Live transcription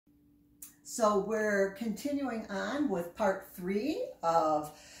So we're continuing on with part 3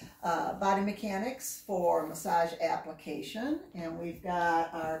 of body mechanics for massage application, and we've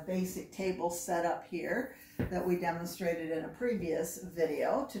got our basic table set up here that we demonstrated in a previous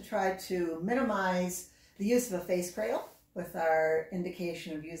video to try to minimize the use of a face cradle with our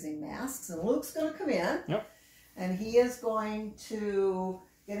indication of using masks. And Luke's going to come in, and he is going to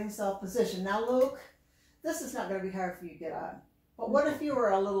get himself positioned. Now, Luke, this is not going to be hard for you to get on. But what if you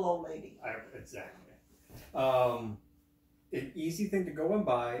were a little old lady? Exactly. An easy thing to go and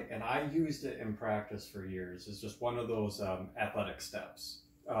buy, and I used it in practice for years, is just one of those athletic steps.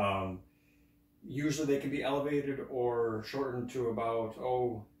 Usually they can be elevated or shortened to about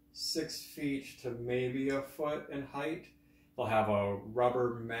 6 feet to maybe a foot in height. They'll have a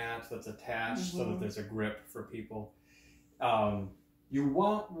rubber mat that's attached so that there's a grip for people. You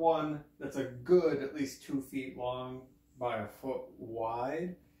want one that's a good at least 2 feet long by a foot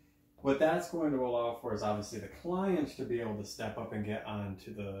wide. What that's going to allow for is obviously the client to be able to step up and get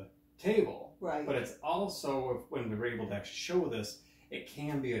onto the table. Right. But it's also, when we're able to actually show this, it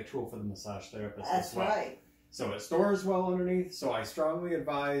can be a tool for the massage therapist as well. That's right. So it stores well underneath. So I strongly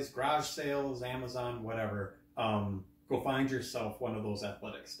advise garage sales, Amazon, whatever. Go find yourself one of those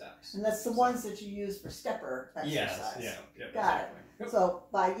athletic steps. And that's the ones that you use for stepper exercise. Yes, yeah, Got exactly. it. So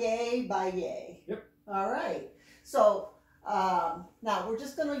by yay. Yep. All right. So now we're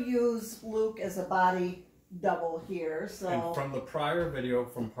just going to use Luke as a body double here. So And from the prior video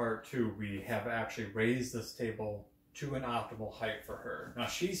from part 2, we have actually raised this table to an optimal height for her. Now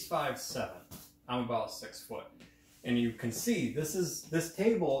she's 5'7". I'm about 6 foot. And you can see this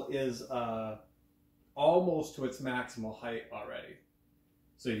table is almost to its maximal height already.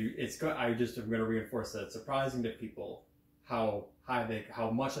 So I'm going to reinforce that. It's surprising to people how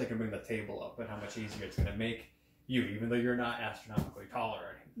much they can bring the table up and how much easier it's going to make you, even though you're not astronomically tall or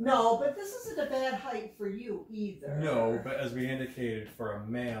anything. No, but this isn't a bad height for you either. No, but as we indicated, for a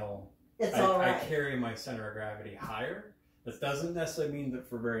male, it's all right. I carry my center of gravity higher. This doesn't necessarily mean that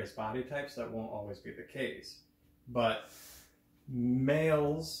for various body types that won't always be the case. But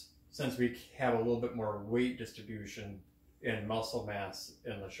males, since we have a little bit more weight distribution in muscle mass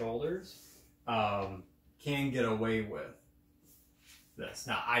in the shoulders, can get away with this.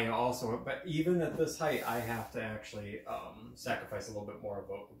 Now, but even at this height, I have to actually sacrifice a little bit more of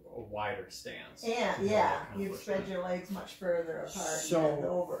a wider stance. And you spread your legs much further apart and bend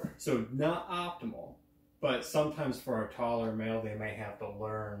over. So not optimal, but sometimes for a taller male, they may have to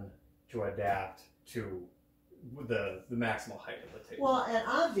learn to adapt to the maximal height of the table. Well, and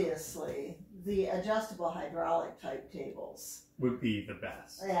obviously, the adjustable hydraulic type tables would be the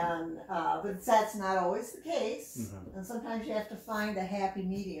best. And but that's not always the case, and sometimes you have to find a happy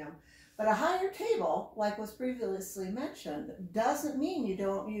medium. But a higher table, like was previously mentioned, doesn't mean you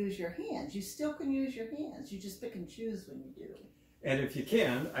don't use your hands. You still can use your hands. You just pick and choose when you do. And if you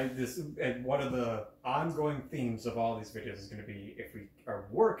can, and one of the ongoing themes of all these videos is going to be, if we are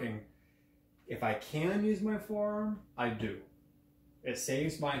working, if I can use my forearm, I do. It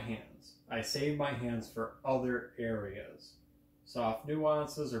saves my hands. I save my hands for other areas. Soft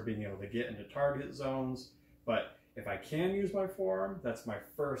nuances or being able to get into target zones. But if I can use my forearm, that's my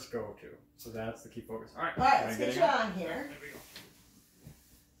first go-to. So that's the key focus. All right, let's get you on here. There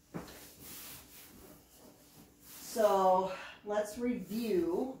we go. So let's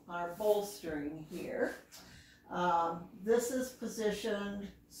review our bolstering here. This is positioned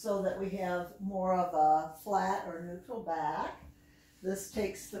so that we have more of a flat or neutral back. This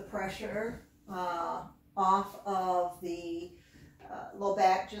takes the pressure off of the low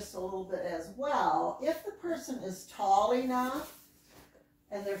back just a little bit as well. If the person is tall enough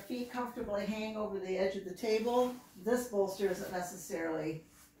and their feet comfortably hang over the edge of the table, this bolster isn't necessarily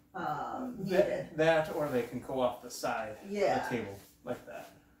needed. That or they can go off the side of the table like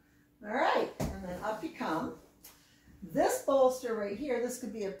that. All right, and then up you come. This bolster right here, this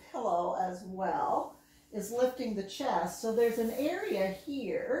could be a pillow as well, is lifting the chest. So there's an area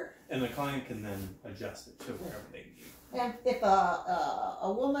here. And the client can then adjust it to wherever they need. And if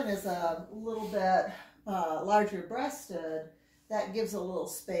a woman is a little bit larger breasted, that gives a little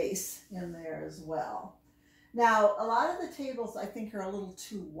space in there as well. Now, a lot of the tables I think are a little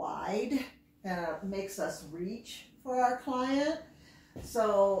too wide, and it makes us reach for our client.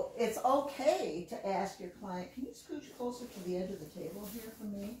 So it's okay to ask your client, can you scooch closer to the edge of the table here for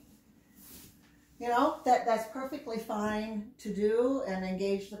me? You know, that's perfectly fine to do and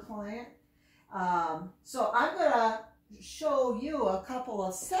engage the client. So I'm going to show you a couple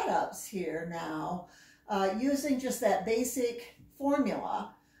of setups here now using just that basic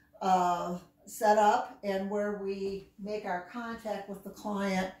formula of setup and where we make our contact with the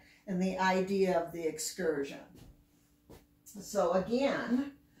client and the idea of the excursion. So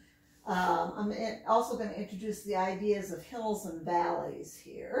again, I'm also going to introduce the ideas of hills and valleys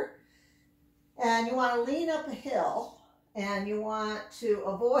here. And you want to lean up a hill, and you want to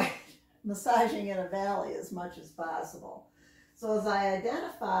avoid massaging in a valley as much as possible. So as I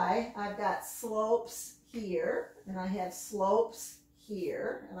identify, I've got slopes here, and I have slopes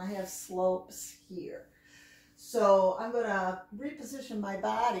here, and I have slopes here. So I'm going to reposition my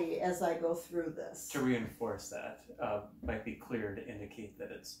body as I go through this. To reinforce that, might be clear to indicate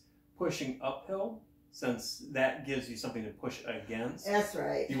that it's pushing uphill, since that gives you something to push against. That's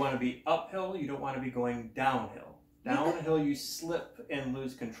right. You want to be uphill, you don't want to be going downhill. Downhill you slip and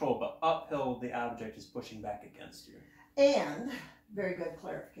lose control, but uphill the object is pushing back against you. And, very good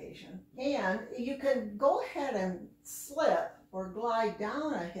clarification, and you can go ahead and slip or glide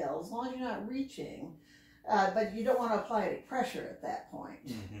down a hill as long as you're not reaching, but you don't want to apply any pressure at that point.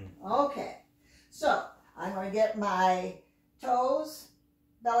 Mm-hmm. Okay, so I'm going to get my toes,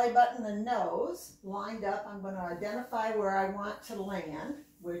 belly button, and nose lined up. I'm going to identify where I want to land,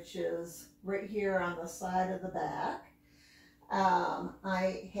 which is right here on the side of the back.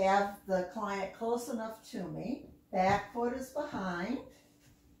 I have the client close enough to me. Back foot is behind.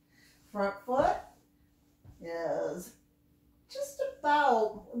 Front foot is just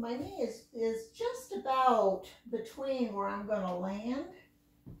about, my knee is just about between where I'm going to land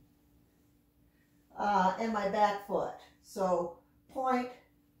and my back foot. So point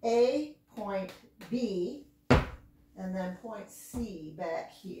A, point B, and then point C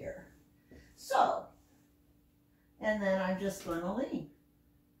back here. So, and then I'm just going to lean.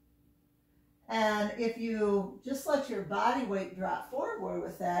 And if you just let your body weight drop forward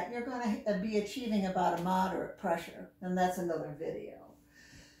with that, you're going to be achieving about a moderate pressure, and that's another video.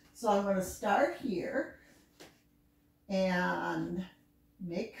 So I'm going to start here and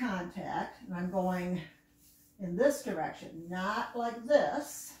make contact, and I'm going in this direction, not like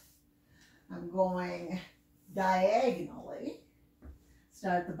this. I'm going diagonally,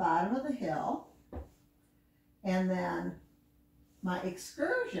 start at the bottom of the hill, and then my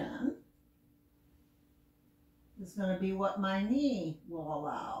excursion is going to be what my knee will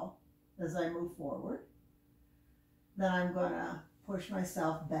allow as I move forward. Then I'm going to push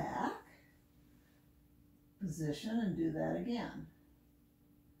myself back, position, and do that again.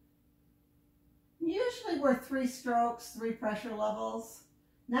 Usually we're 3 strokes, 3 pressure levels.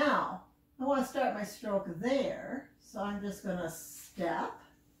 Now, I want to start my stroke there, so I'm just going to step,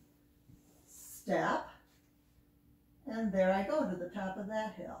 step, and there I go to the top of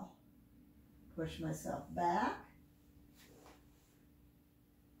that hill. Push myself back.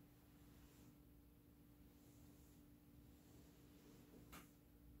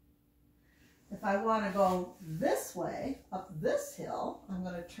 If I want to go this way, up this hill, I'm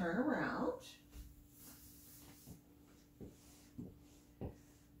going to turn around.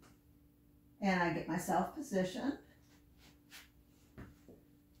 And I get myself positioned.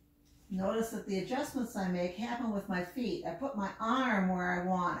 Notice that the adjustments I make happen with my feet. I put my arm where I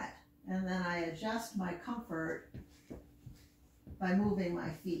want it, and then I adjust my comfort by moving my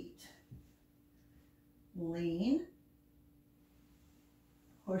feet. Lean,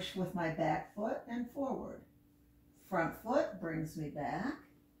 push with my back foot and forward. Front foot brings me back.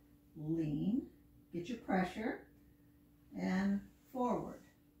 Lean, get your pressure, and forward.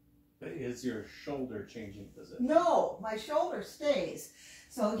 But is your shoulder changing position? No, my shoulder stays.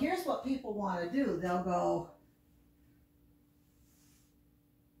 So here's what people want to do. They'll go,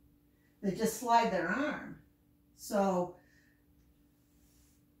 they just slide their arm. So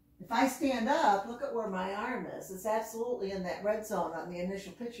if I stand up, look at where my arm is. It's absolutely in that red zone on the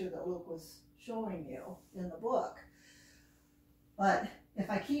initial picture that Luke was showing you in the book. But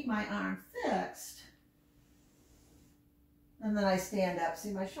if I keep my arm fixed, and then I stand up,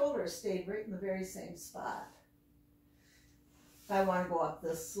 see, my shoulders stayed right in the very same spot. If I want to go up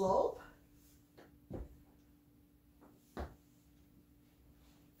this slope,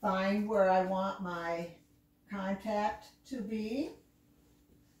 find where I want my contact to be,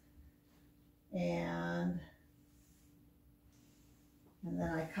 and then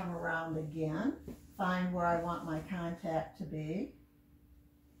I come around again, find where I want my contact to be.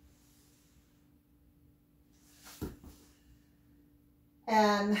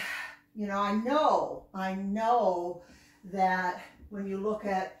 And, you know, I know that when you look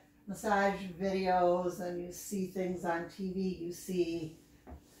at massage videos and you see things on TV, you see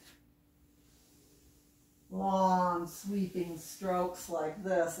long sweeping strokes like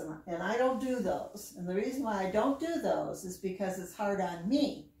this, and I don't do those. And the reason why I don't do those is because it's hard on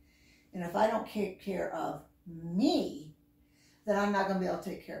me. And if I don't take care of me, then I'm not going to be able to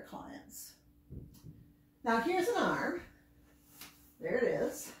take care of clients. Now here's an arm. There it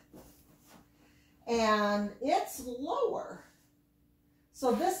is. And it's lower.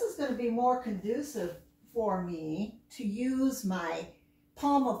 So this is going to be more conducive for me to use my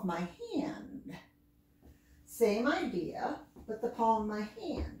palm of my hand. Same idea, but the palm of my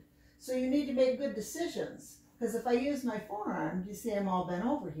hand. So you need to make good decisions. Because if I use my forearm, you see I'm all bent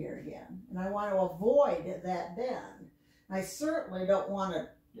over here again. And I want to avoid that bend. I certainly don't want to,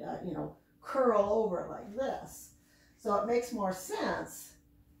 curl over like this. So it makes more sense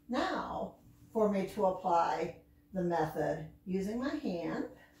now for me to apply the method using my hand.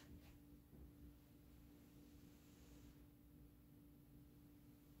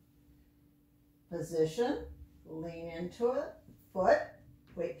 Position, lean into it, foot,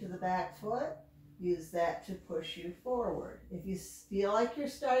 weight to the back foot. Use that to push you forward. If you feel like you're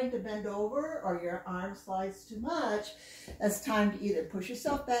starting to bend over or your arm slides too much, it's time to either push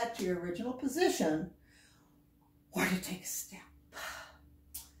yourself back to your original position or to take a step.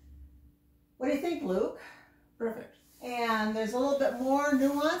 What do you think, Luke? Perfect. And there's a little bit more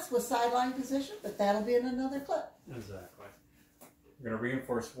nuance with sideline position, but that'll be in another clip. Exactly. I'm going to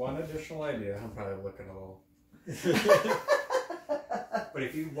reinforce one additional idea. I'm probably looking a little... But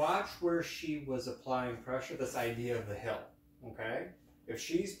if you watch where she was applying pressure, this idea of the hill, okay? If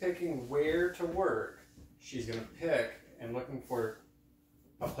she's picking where to work, she's going to pick and looking for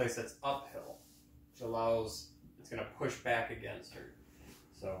a place that's uphill, which allows, it's going to push back against her.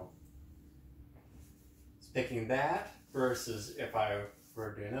 So it's picking that versus if I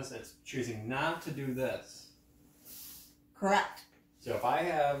were doing this, it's choosing not to do this. Correct. So if I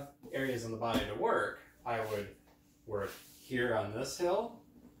have areas in the body to work, I would work here on this hill,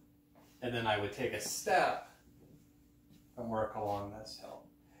 and then I would take a step and work along this hill.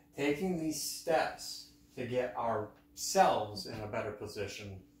 Taking these steps to get ourselves in a better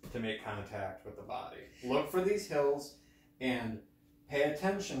position to make contact with the body. Look for these hills and pay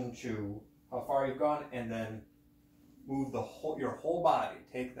attention to how far you've gone, and then move your whole body.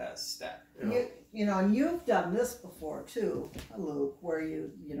 Take that step. And you've done this before too, Luke, where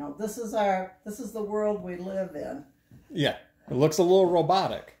this is the world we live in. Yeah, it looks a little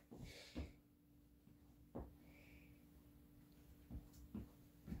robotic.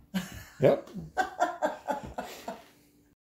 Yep.